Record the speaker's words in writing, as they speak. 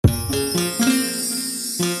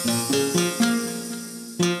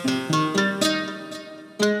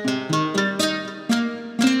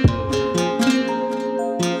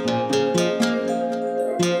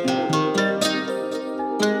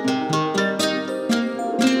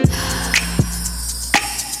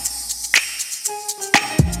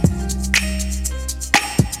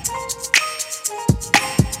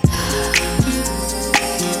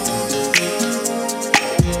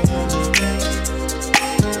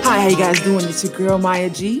Hi, how you guys doing? It's your girl, Maya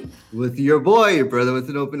G. With your boy, your brother with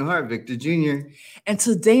an open heart, Victor Jr. And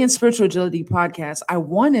today in Spiritual Agility Podcast, I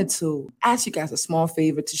wanted to ask you guys a small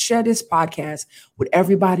favor to share this podcast with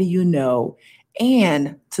everybody you know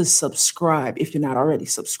and to subscribe if you're not already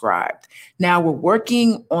subscribed. Now, we're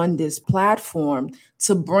working on this platform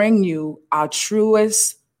to bring you our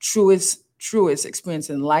truest experience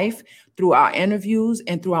in life through our interviews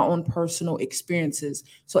and through our own personal experiences.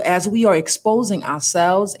 So as we are exposing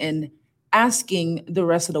ourselves and asking the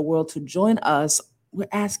rest of the world to join us, we're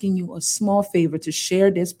asking you a small favor to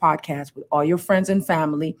share this podcast with all your friends and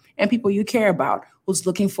family and people you care about who's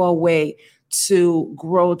looking for a way to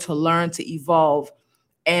grow, to learn, to evolve.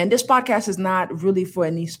 And this podcast is not really for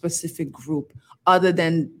any specific group other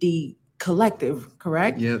than the collective,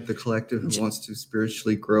 correct? Yeah, the collective who wants to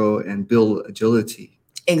spiritually grow and build agility.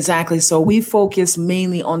 Exactly. So we focus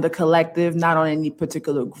mainly on the collective, not on any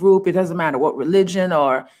particular group. It doesn't matter what religion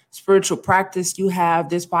or spiritual practice you have.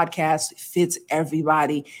 This podcast fits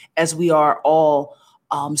everybody, as we are all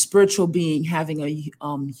spiritual being having a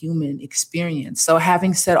human experience. So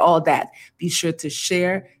having said all that, be sure to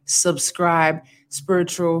share, subscribe,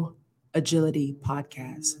 Spiritual Agility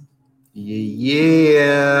Podcast.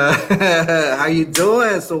 Yeah. How you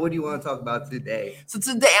doing? So what do you want to talk about today? So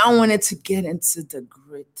today I wanted to get into the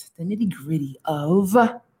nitty gritty of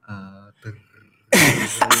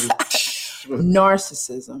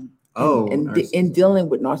narcissism. And dealing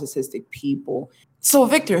with narcissistic people. So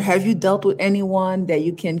Victor, have you dealt with anyone that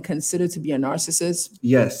you can consider to be a narcissist?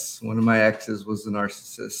 Yes. One of my exes was a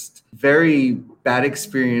narcissist. Very bad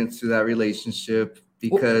experience through that relationship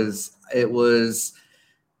because it was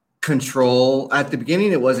control. At the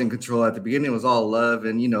beginning, it wasn't control. At the beginning, it was all love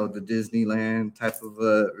and, the Disneyland type of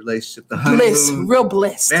a relationship. The bliss, real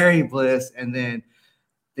bliss. Very bliss. And then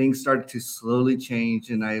things started to slowly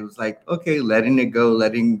change. And I was like, okay, letting it go.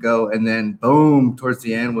 And then boom, towards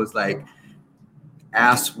the end was like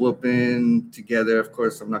ass whooping together. Of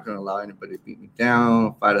course, I'm not going to allow anybody to beat me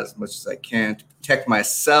down, fight as much as I can to protect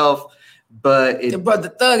myself. But it brought the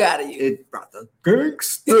thug out of you. It brought the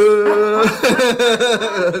gangster.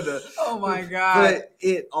 Oh my God. But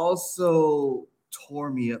it also tore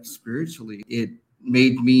me up spiritually. It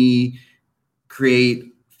made me create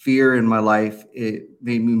fear in my life. It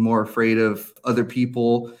made me more afraid of other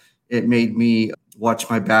people. It made me watch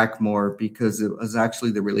my back more because it was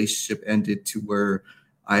actually the relationship ended to where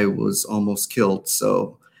I was almost killed.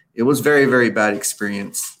 So it was very, very bad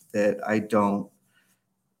experience that I don't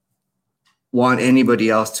want anybody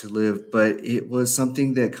else to live, but it was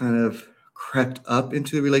something that kind of crept up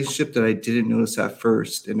into the relationship that I didn't notice at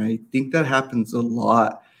first. And I think that happens a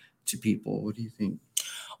lot to people. What do you think?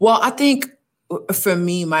 Well, I think for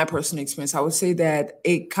me, my personal experience, I would say that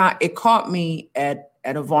it caught me at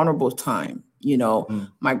a vulnerable time.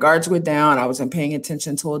 My guards were down. I wasn't paying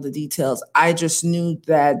attention to all the details. I just knew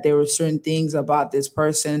that there were certain things about this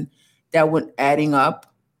person that weren't adding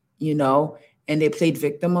up, and they played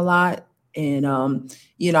victim a lot. And,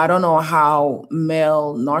 I don't know how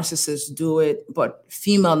male narcissists do it, but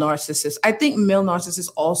female narcissists, I think male narcissists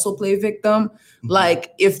also play victim. Mm-hmm.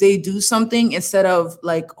 Like if they do something, instead of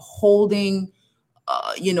like holding,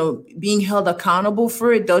 being held accountable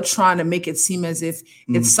for it, they're trying to make it seem as if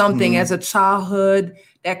it's something as a childhood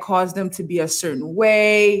that caused them to be a certain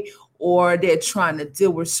way, or they're trying to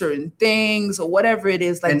deal with certain things or whatever it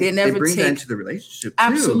is. Like they never bring that into the relationship.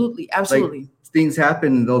 Absolutely. Too. Absolutely. Like, things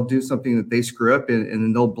happen and they'll do something that they screw up in and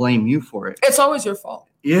then they'll blame you for it. It's always your fault.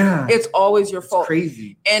 Yeah. It's always your fault.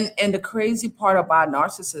 Crazy. And the crazy part about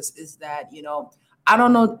narcissists is that, I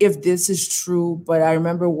don't know if this is true, but I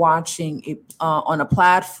remember watching it on a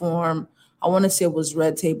platform. I want to say it was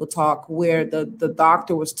Red Table Talk, where the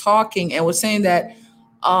doctor was talking and was saying that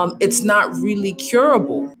it's not really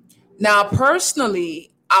curable. Now,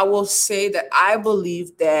 personally, I will say that I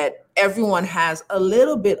believe that everyone has a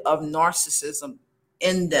little bit of narcissism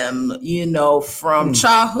in them, from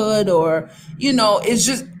childhood, or, it's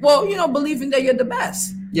just, believing that you're the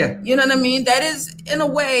best. Yeah. You know what I mean? That is, in a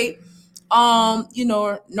way,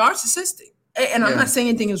 narcissistic. And I'm not saying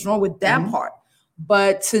anything is wrong with that part,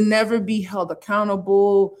 but to never be held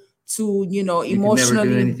accountable, to, emotionally. You can never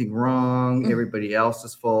do anything wrong. Everybody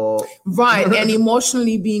else's fault. Right. And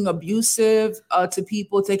emotionally being abusive to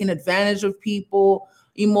people, taking advantage of people,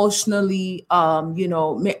 emotionally,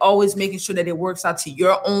 always making sure that it works out to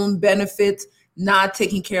your own benefit, not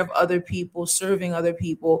taking care of other people, serving other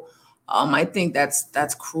people. I think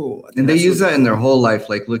that's cruel. And they use that in their whole life,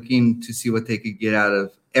 like looking to see what they could get out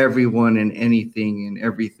of everyone and anything and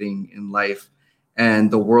everything in life.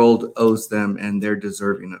 And the world owes them and they're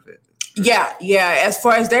deserving of it. Yeah. As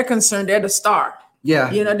far as they're concerned, they're the star.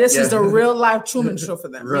 Yeah. This is the real life Truman Show for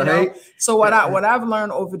them. Right. So what I've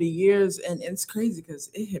learned over the years, and it's crazy because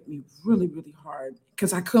it hit me really, really hard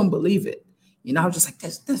because I couldn't believe it. I was just like,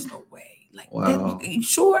 there's no way. Like, wow. You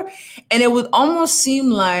sure? And it would almost seem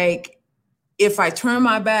like if I turn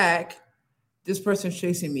my back, this person's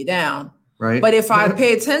chasing me down. Right. But if I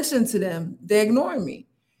pay attention to them, they're ignoring me.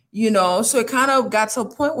 So it kind of got to a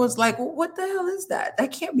point where it's like, well, what the hell is that?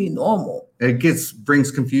 That can't be normal. It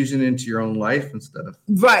brings confusion into your own life and stuff.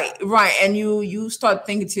 Right. And you start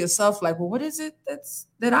thinking to yourself, like, well, what is it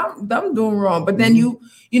that I'm doing wrong? But then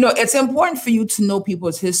it's important for you to know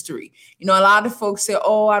people's history. A lot of folks say,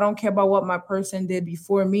 oh, I don't care about what my person did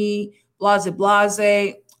before me, blase,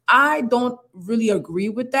 blase. I don't really agree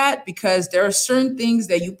with that because there are certain things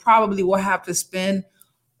that you probably will have to spend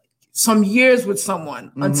some years with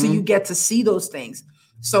someone until you get to see those things.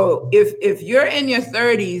 So if you're in your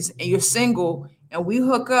 30s and you're single and we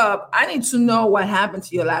hook up, I need to know what happened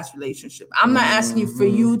to your last relationship. I'm not asking you for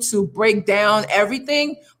you to break down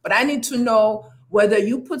everything, but I need to know whether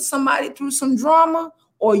you put somebody through some drama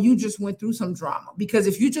or you just went through some drama. Because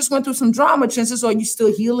if you just went through some drama, chances are you're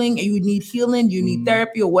still healing and you need healing, you need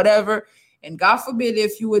therapy or whatever. And God forbid,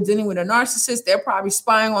 if you were dealing with a narcissist, they're probably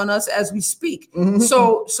spying on us as we speak.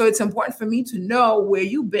 So it's important for me to know where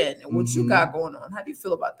you've been and what you got going on. How do you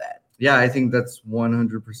feel about that? Yeah, I think that's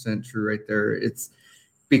 100% true right there. It's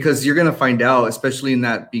because you're going to find out, especially in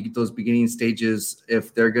those beginning stages,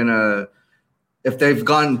 if they've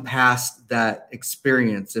gone past that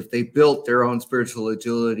experience, if they built their own spiritual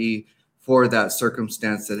agility for that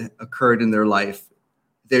circumstance that occurred in their life,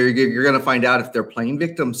 you're going to find out if they're playing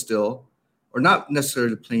victim still, or not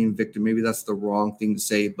necessarily playing victim. Maybe that's the wrong thing to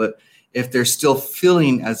say, but if they're still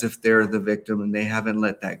feeling as if they're the victim and they haven't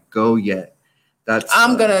let that go yet,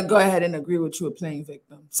 I'm going to go ahead and agree with you with playing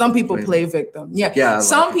victim. Some people play victim. Yeah.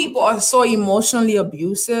 Some people are so emotionally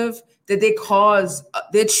abusive that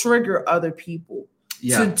they trigger other people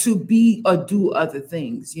to be or do other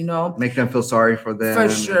things, Make them feel sorry for them.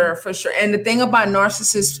 For sure. And the thing about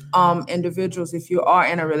narcissist individuals, if you are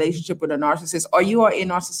in a relationship with a narcissist or you are a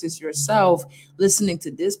narcissist yourself, listening to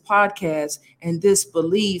this podcast and this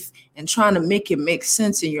belief and trying to make it make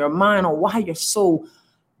sense in your mind on why you're so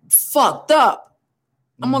fucked up.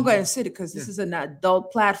 I'm going to go ahead and say it because this is an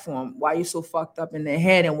adult platform. Why you're so fucked up in the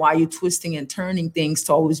head and why you're twisting and turning things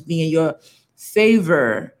to always be in your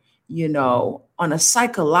favor, on a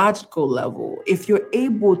psychological level. If you're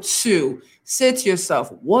able to say to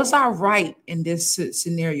yourself, was I right in this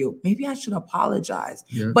scenario? Maybe I should apologize.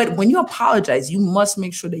 Yeah. But when you apologize, you must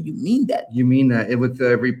make sure that you mean that. You mean that with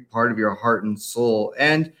every part of your heart and soul.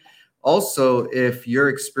 And also, if you're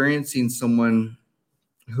experiencing someone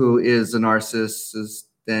who is a narcissist,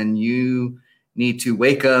 then you need to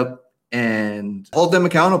wake up and hold them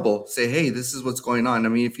accountable. Say, hey, this is what's going on. I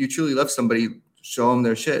mean, if you truly love somebody, show them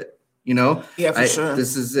their shit, Yeah, for sure.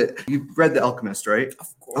 This is it. You've read The Alchemist, right?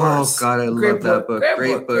 Of course. Oh, God, I love that book.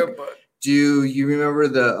 Great book. Do you remember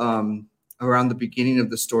around the beginning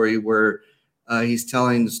of the story where he's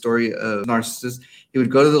telling the story of Narcissist? He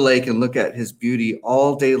would go to the lake and look at his beauty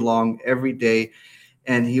all day long, every day.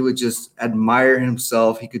 And he would just admire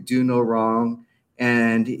himself. He could do no wrong.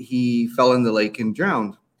 And he fell in the lake and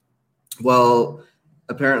drowned. Well,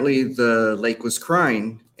 apparently the lake was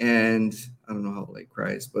crying. And I don't know how a lake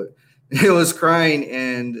cries, but it was crying.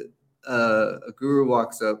 And a guru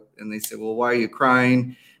walks up and they say, well, why are you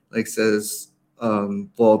crying? Lake says,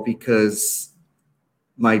 well, because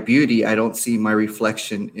my beauty, I don't see my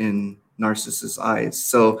reflection in Narcissist's eyes.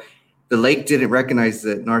 So the lake didn't recognize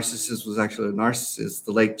that Narcissist was actually a narcissist.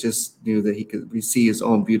 The lake just knew that he could see his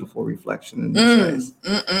own beautiful reflection in his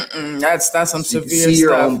eyes. That's some severe stuff. You see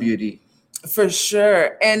your own beauty. For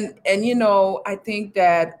sure. And I think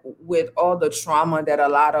that with all the trauma that a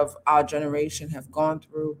lot of our generation have gone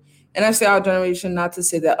through, and I say our generation, not to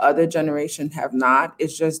say that other generations have not,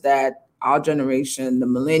 it's just that our generation, the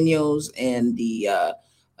millennials and the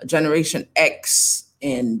Generation X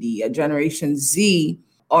and the Generation Z,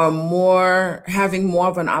 are having more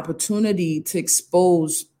of an opportunity to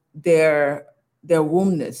expose their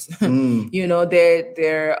wombness,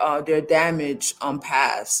 their damage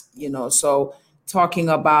past, so talking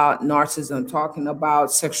about narcissism, talking about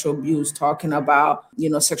sexual abuse, talking about,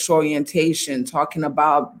 sexual orientation, talking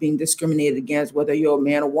about being discriminated against, whether you're a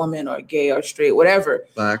man or woman or gay or straight, whatever.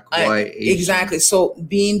 Black, white, Asian. Exactly. So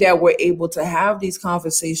being that we're able to have these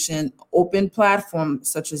conversations, open platforms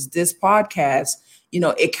such as this podcast,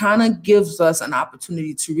 it kind of gives us an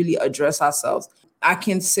opportunity to really address ourselves. I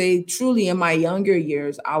can say truly in my younger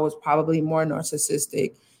years, I was probably more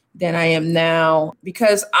narcissistic than I am now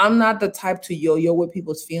because I'm not the type to yo-yo with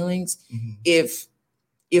people's feelings. Mm-hmm. If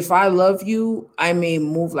if I love you, I may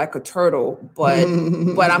move like a turtle, but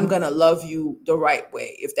I'm gonna love you the right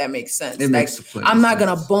way, if that makes sense. It like makes I'm not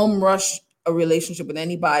sense. gonna bum rush a relationship with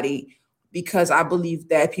anybody, because I believe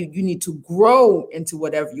that you need to grow into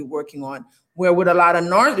whatever you're working on. Where with a lot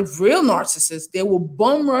of real narcissists, they will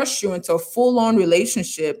bum rush you into a full-on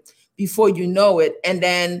relationship before you know it. And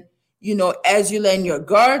then, as you're letting your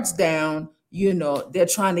guards down, they're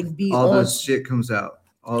trying to be all on. this shit comes out.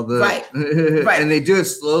 All the Right. And they do it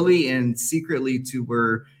slowly and secretly to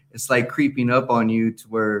where it's like creeping up on you to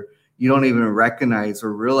where you don't even recognize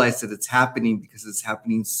or realize that it's happening because it's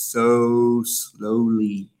happening so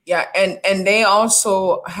slowly. Yeah, and they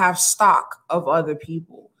also have stock of other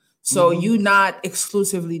people. So you're not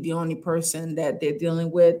exclusively the only person that they're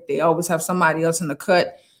dealing with. They always have somebody else in the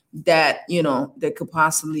cut that, that could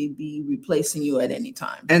possibly be replacing you at any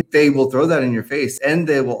time. And they will throw that in your face. And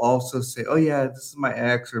they will also say, oh, yeah, this is my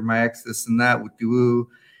ex, or my ex this and that.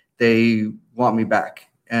 They want me back.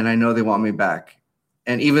 And I know they want me back.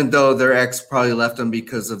 And even though their ex probably left them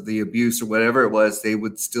because of the abuse or whatever it was, they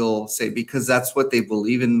would still say, because that's what they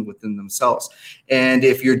believe in within themselves. And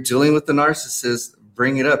if you're dealing with the narcissist,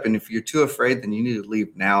 bring it up. And if you're too afraid, then you need to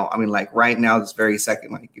leave now. I mean, like right now, this very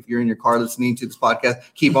second, like if you're in your car listening to this podcast,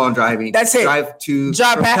 keep on driving. That's it. Drive from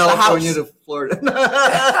past California the to Florida.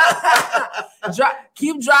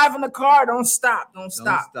 Keep driving the car. Don't stop. Don't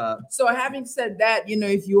stop. So having said that,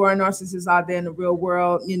 if you are a narcissist out there in the real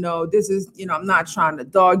world, this is, I'm not trying to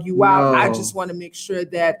dog you out. I just want to make sure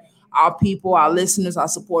that our people, our listeners, our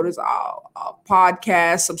supporters, our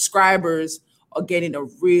podcast subscribers are getting a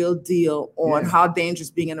real deal on how dangerous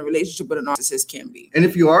being in a relationship with a narcissist can be. And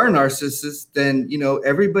if you are a narcissist, then,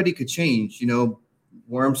 everybody could change.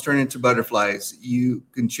 Worms turn into butterflies. You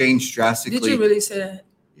can change drastically. Did you really say that?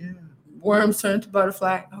 Yeah. Worms turn to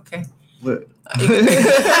butterfly? Okay. What?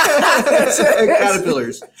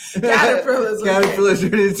 Caterpillars. Caterpillars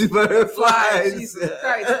turn into butterflies. Jesus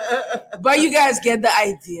Christ. But you guys get the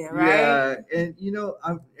idea, right? Yeah,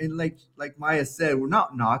 and like Maya said, we're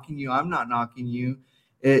not knocking you. I'm not knocking you.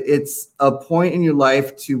 It's a point in your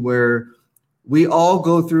life to where we all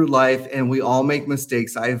go through life and we all make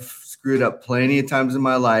mistakes. I've screwed up plenty of times in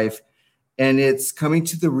my life, and it's coming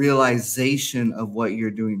to the realization of what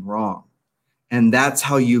you're doing wrong. And that's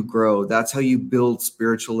how you grow. That's how you build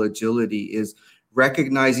spiritual agility, is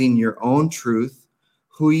recognizing your own truth,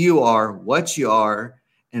 who you are,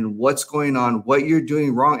 and what's going on, what you're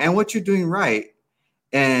doing wrong and what you're doing right,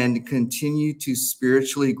 and continue to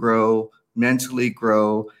spiritually grow, mentally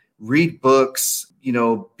grow, read books,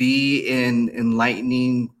 be in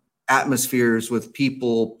enlightening atmospheres with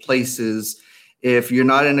people, places. If you're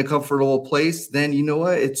not in a comfortable place, then you know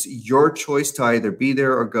what? It's your choice to either be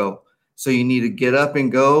there or go. So you need to get up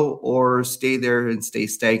and go, or stay there and stay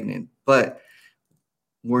stagnant. But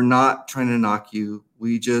we're not trying to knock you.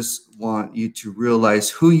 We just want you to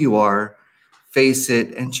realize who you are, face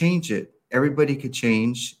it, and change it. Everybody could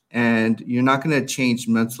change, and you're not going to change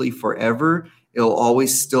mentally forever. It'll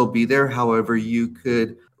always still be there. However, you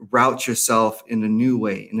could route yourself in a new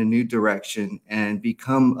way, in a new direction, and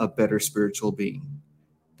become a better spiritual being.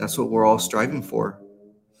 That's what we're all striving for.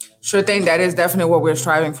 Sure thing. That is definitely what we're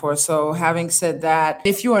striving for. So having said that,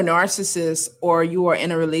 if you're a narcissist or you are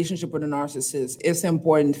in a relationship with a narcissist, it's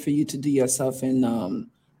important for you to do yourself and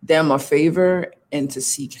them a favor and to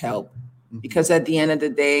seek help. Because at the end of the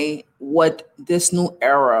day, what this new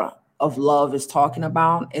era of love is talking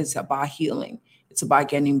about is about healing. It's about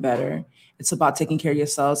getting better. It's about taking care of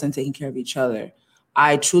yourselves and taking care of each other.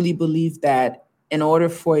 I truly believe that in order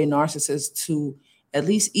for a narcissist to at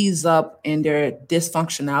least ease up in their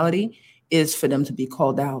dysfunctionality is for them to be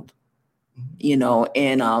called out,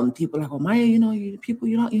 and people are like, oh, Maya,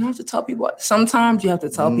 you have to tell people. Sometimes you have to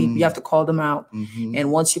tell people, you have to call them out. And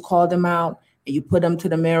once you call them out and you put them to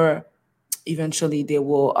the mirror, eventually they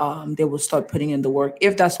will start putting in the work,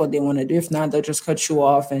 if that's what they want to do. If not, they'll just cut you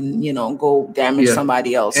off and, go damage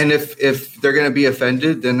somebody else. And if they're going to be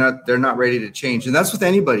offended, they're not ready to change. And that's with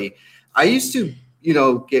anybody. I used to,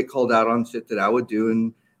 get called out on shit that I would do,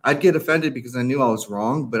 and I'd get offended because I knew I was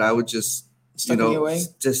wrong, but I would just,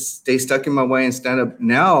 just stay stuck in my way and stand up.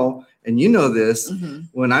 Now, and this,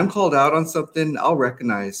 when I'm called out on something, I'll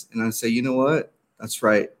recognize and I say, you know what, that's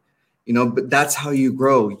right. But that's how you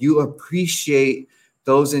grow. You appreciate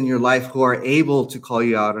those in your life who are able to call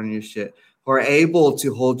you out on your shit, who are able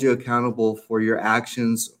to hold you accountable for your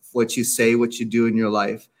actions, what you say, what you do in your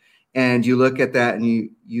life. And you look at that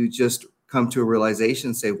and you just come to a realization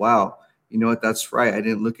and say, wow, you know what? That's right. I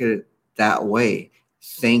didn't look at it that way.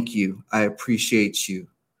 Thank you. I appreciate you.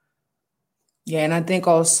 Yeah. And I think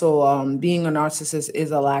also being a narcissist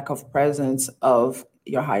is a lack of presence of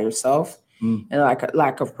your higher self, and like a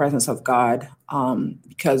lack of presence of God.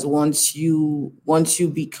 Because once you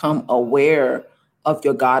become aware of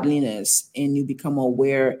your godliness and you become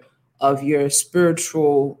aware of your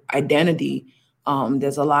spiritual identity,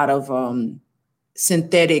 there's a lot of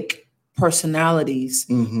synthetic personalities,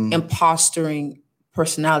 impostering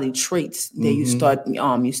personality traits that you start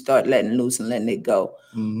letting loose and letting it go.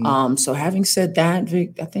 So having said that,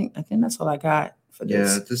 Vic, I think that's all I got for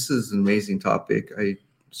this. Yeah, this is an amazing topic. I'm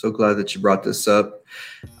so glad that you brought this up.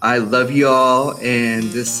 I love you all, and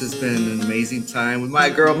this has been an amazing time with my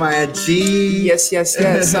girl Maya G. Yes.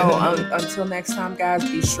 So until next time, guys,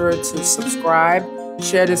 be sure to subscribe,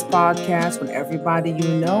 share this podcast with everybody you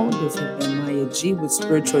know. This has been Maya G with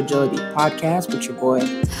Spiritual Agility Podcast with your boy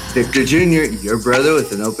Victor Jr., your brother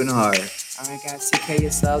with an open heart. All right, guys, take care of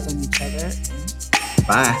yourselves and each other.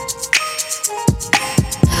 Bye.